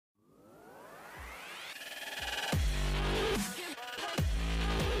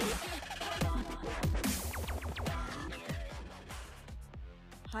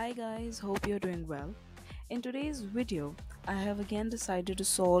Hi guys, hope you're doing well. In today's video, I have again decided to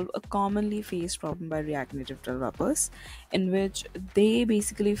solve a commonly faced problem by React Native developers, in which they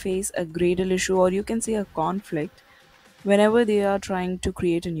basically face a Gradle issue, or you can say a conflict, whenever they are trying to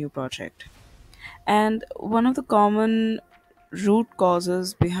create a new project. And one of the common root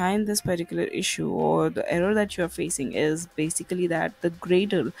causes behind this particular issue or the error that you are facing is basically that the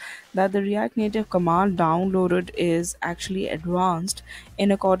Gradle that the React Native command downloaded is actually advanced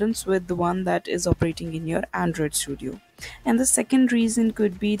in accordance with the one that is operating in your Android Studio. And the second reason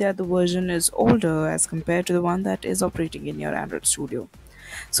could be that the version is older as compared to the one that is operating in your Android Studio.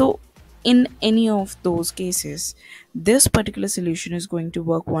 So, in any of those cases, this particular solution is going to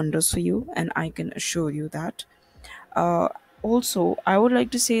work wonders for you, and I can assure you that. Uh, Also, I would like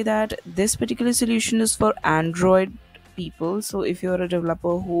to say that this particular solution is for Android people. So, if you're a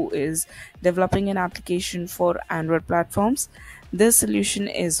developer who is developing an application for Android platforms, this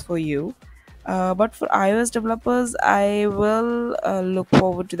solution is for you. But for iOS developers, I will look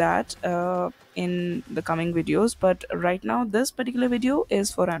forward to that in the coming videos. But right now, this particular video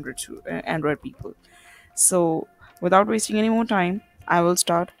is for Android people. So, without wasting any more time, I will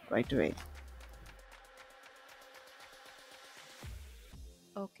start right away.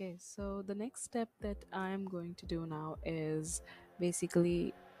 Okay, so the next step that I'm going to do now is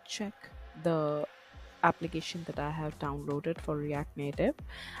basically check the application that I have downloaded for React Native.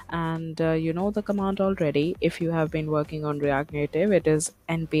 And you know the command already. If you have been working on React Native, it is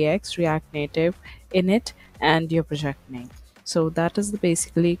npx React Native init and your project name. So that is the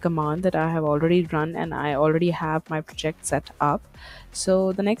basically command that I have already run, and I already have my project set up. So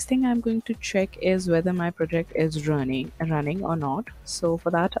the next thing I'm going to check is whether my project is running or not. So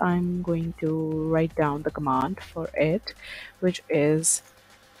for that, I'm going to write down the command for it, which is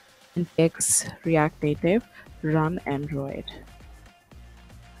npx React Native run Android.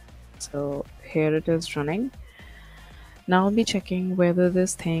 So here it is running. Now I'll be checking whether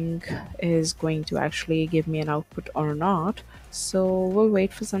this thing is going to actually give me an output or not. So we'll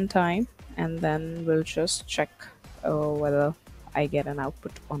wait for some time and then we'll just check whether I get an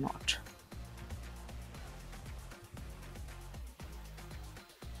output or not.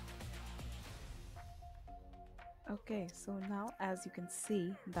 Okay, so now as you can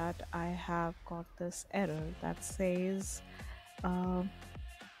see that I have got this error that says uh,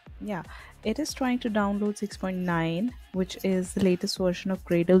 yeah, it is trying to download 6.9, which is the latest version of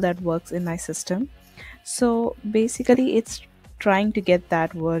Gradle that works in my system. So basically it's trying to get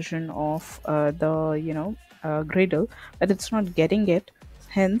that version of Gradle, but it's not getting it,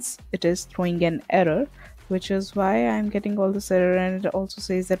 hence it is throwing an error, which is why I'm getting all this error. And it also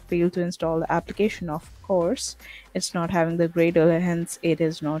says that failed to install the application. Of course, it's not having the Gradle, hence it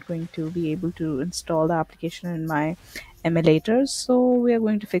is not going to be able to install the application in my emulator. So we are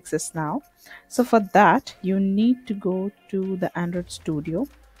going to fix this now. So for that, you need to go to the Android Studio.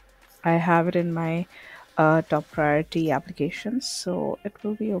 I have it in my top priority applications, so it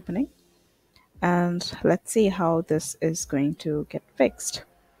will be opening, and let's see how this is going to get fixed.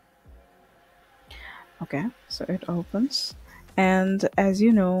 Okay, so it opens, and as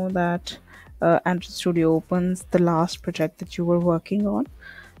you know that Android Studio opens the last project that you were working on,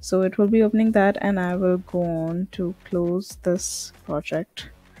 so it will be opening that, and I will go on to close this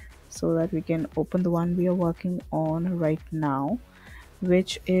project so that we can open the one we are working on right now,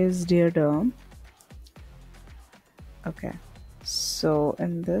 which is Dear Derm. Okay, so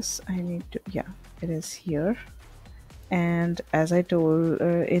in this I need to, yeah, it is here. And as I told,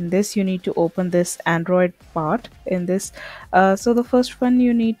 in this you need to open this Android part in this. So the first one,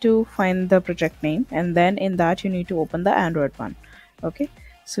 you need to find the project name, and then in that you need to open the Android one. Okay,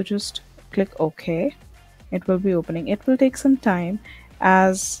 so just click OK. It will be opening. It will take some time,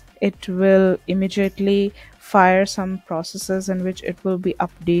 as it will immediately fire some processes in which it will be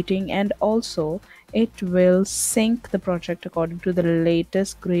updating, and also it will sync the project according to the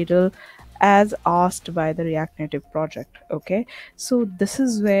latest Gradle as asked by the React Native project. Okay, so this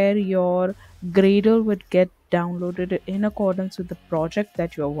is where your Gradle would get downloaded in accordance with the project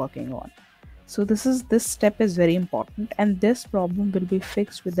that you are working on. So this step is very important, and this problem will be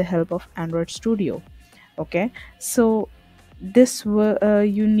fixed with the help of Android Studio. Okay, so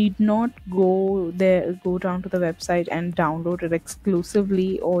you need not go down to the website and download it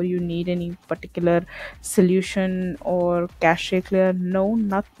exclusively, or you need any particular solution or cache clear. No,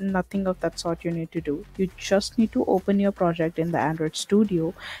 nothing of that sort you need to do. You just need to open your project in the Android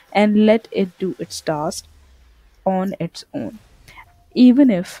Studio and let it do its task on its own.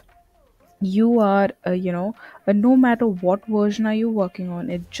 Even if you are no matter what version are you working on,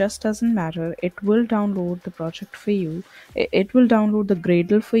 it just doesn't matter, it will download the project for you. It will download the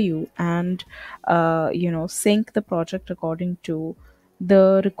Gradle for you and sync the project according to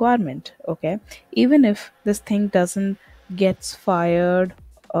the requirement. Okay, even if this thing doesn't gets fired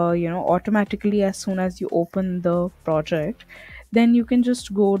automatically as soon as you open the project, then you can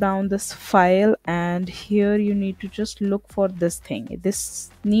just go down this file, and here you need to just look for this thing. This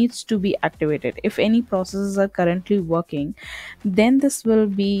needs to be activated. If any processes are currently working, then this will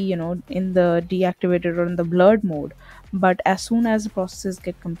be in the deactivated or in the blurred mode. But as soon as the processes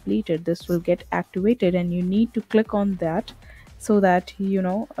get completed, this will get activated, and you need to click on that so that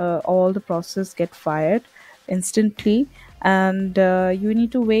all the processes get fired instantly. And you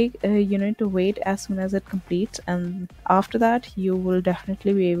need to wait as soon as it completes, and after that you will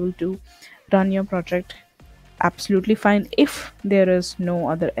definitely be able to run your project absolutely fine if there is no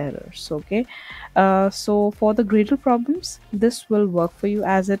other errors. Okay, so for the Gradle problems, this will work for you,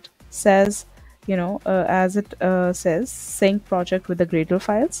 as it says sync project with the Gradle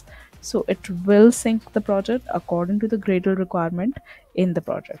files. So it will sync the project according to the Gradle requirement in the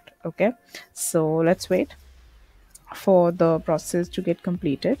project. Okay, so let's wait for the process to get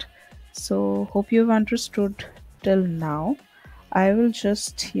completed. So hope you've understood till now. I will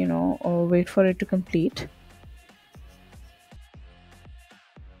just wait for it to complete.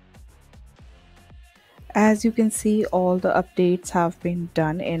 As you can see, all the updates have been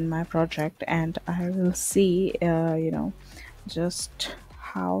done in my project, and I will see just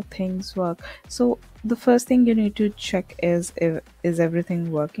how things work. So the first thing you need to check is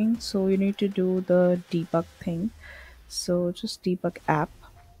everything working. So you need to do the debug thing. So just debug app,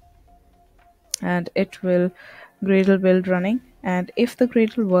 and it will Gradle build running. And if the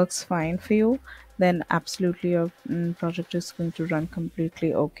Gradle works fine for you, then absolutely your project is going to run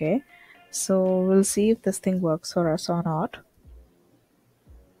completely okay. So we'll see if this thing works for us or not.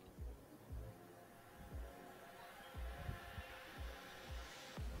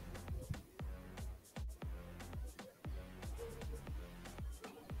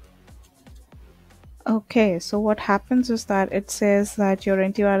 Okay, so what happens is that it says that your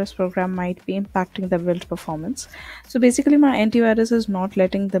antivirus program might be impacting the build performance. So basically my antivirus is not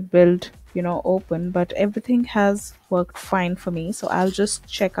letting the build open, but everything has worked fine for me. So I'll just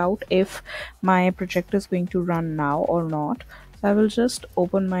check out if my project is going to run now or not. So I will just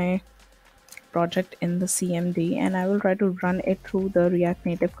open my project in the CMD, and I will try to run it through the React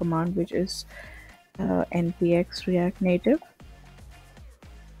Native command, which is npx react native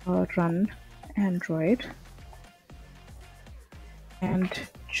run Android, and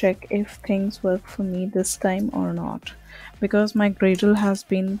check if things work for me this time or not, because my Gradle has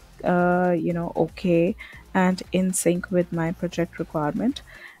been okay and in sync with my project requirement,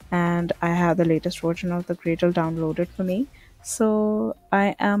 and I have the latest version of the Gradle downloaded for me. So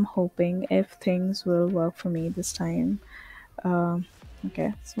I am hoping if things will work for me this time.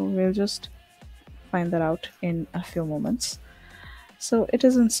 Okay, so we'll just find that out in a few moments. So it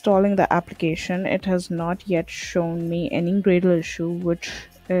is installing the application. It has not yet shown me any Gradle issue, which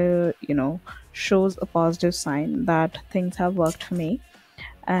shows a positive sign that things have worked for me.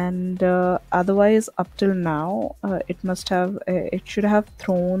 And otherwise, up till now, it should have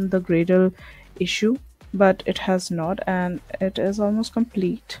thrown the Gradle issue, but it has not, and it is almost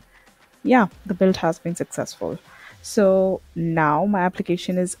complete. Yeah, the build has been successful. So now my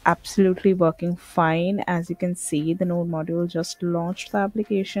application is absolutely working fine. As you can see, the node module just launched the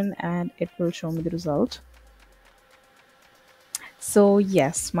application and it will show me the result. So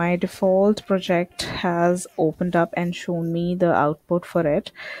yes, my default project has opened up and shown me the output for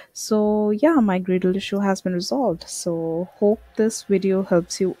it. So yeah, my Gradle issue has been resolved. So hope this video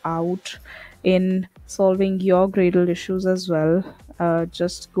helps you out in solving your Gradle issues as well.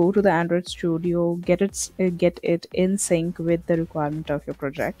 Just go to the Android Studio, get it in sync with the requirement of your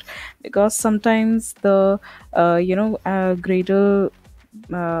project, because sometimes the Gradle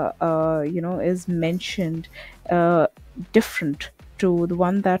is mentioned different to the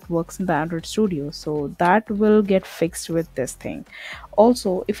one that works in the Android Studio. So that will get fixed with this thing.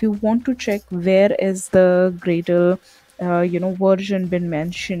 Also, if you want to check where is the Gradle version been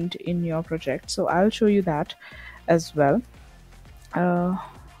mentioned in your project, so I'll show you that as well.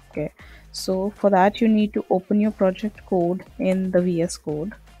 Okay, so for that you need to open your project code in the VS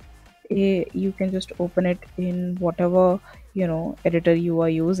Code. You can just open it in whatever editor you are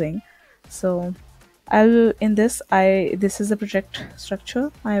using. So this is the project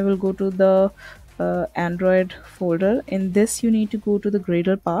structure. I will go to the Android folder. In this, you need to go to the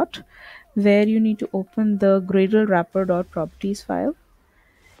Gradle part, where you need to open the Gradle wrapper.properties file.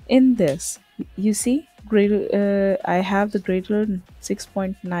 In this, you see Gradle, I have the Gradle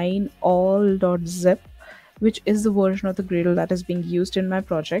 6.9 all.zip, which is the version of the Gradle that is being used in my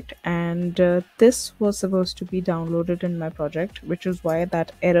project, and this was supposed to be downloaded in my project, which is why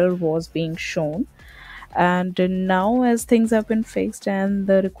that error was being shown. And now, as things have been fixed and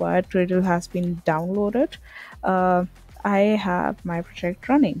the required Gradle has been downloaded, uh, I have my project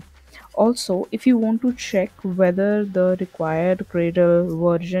running. Also, if you want to check whether the required Gradle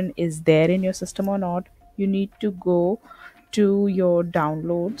version is there in your system or not, you need to go to your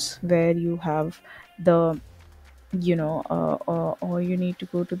downloads where you have the or you need to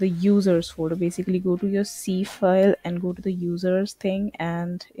go to the users folder. Basically, go to your C file and go to the users thing,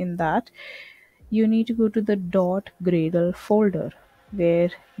 and in that you need to go to the .gradle folder where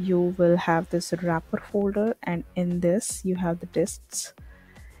you will have this wrapper folder, and in this you have the disks.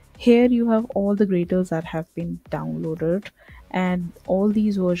 Here you have all the Gradles that have been downloaded, and all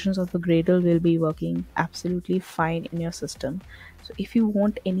these versions of the Gradle will be working absolutely fine in your system. So if you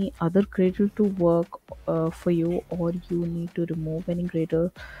want any other Gradle to work for you, or you need to remove any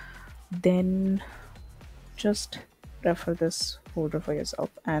Gradle, then just refer this folder for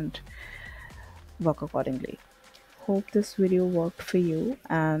yourself and work accordingly. Hope this video worked for you,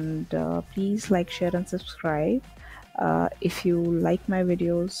 and please like, share and subscribe. If you like my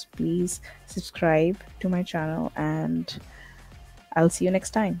videos, please subscribe to my channel, and I'll see you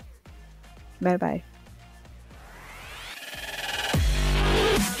next time. Bye bye.